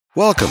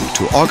Welcome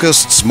to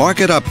August's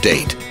Market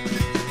Update.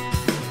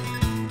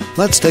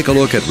 Let's take a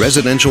look at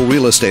residential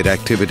real estate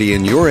activity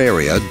in your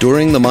area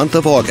during the month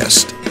of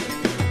August.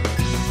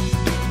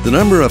 The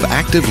number of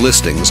active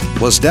listings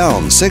was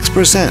down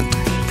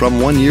 6% from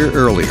 1 year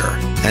earlier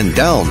and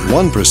down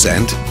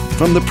 1%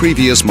 from the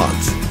previous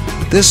month.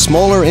 This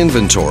smaller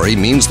inventory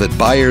means that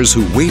buyers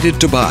who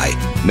waited to buy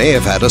may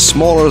have had a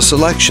smaller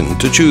selection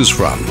to choose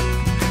from.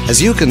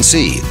 As you can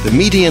see, the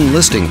median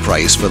listing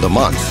price for the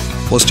month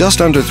was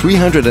just under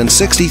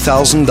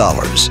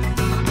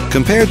 $360,000.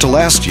 Compared to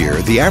last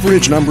year, the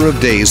average number of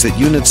days that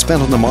units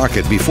spent on the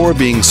market before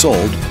being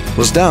sold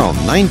was down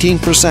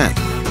 19%.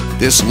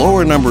 This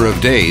lower number of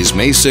days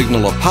may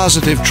signal a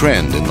positive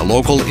trend in the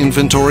local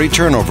inventory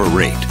turnover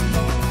rate.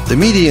 The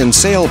median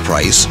sale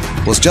price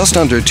was just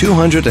under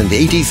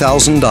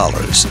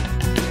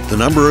 $280,000. The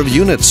number of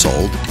units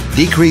sold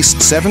decreased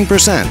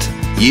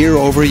 7% year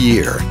over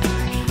year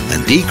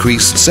and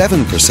decreased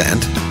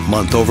 7%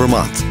 month over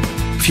month.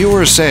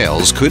 Fewer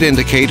sales could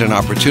indicate an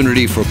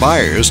opportunity for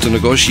buyers to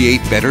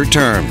negotiate better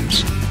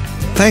terms.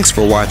 Thanks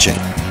for watching.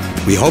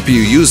 We hope you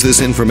use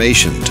this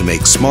information to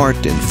make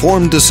smart,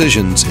 informed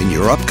decisions in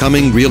your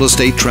upcoming real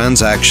estate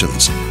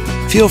transactions.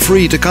 Feel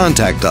free to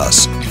contact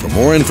us for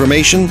more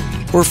information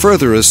or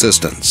further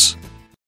assistance.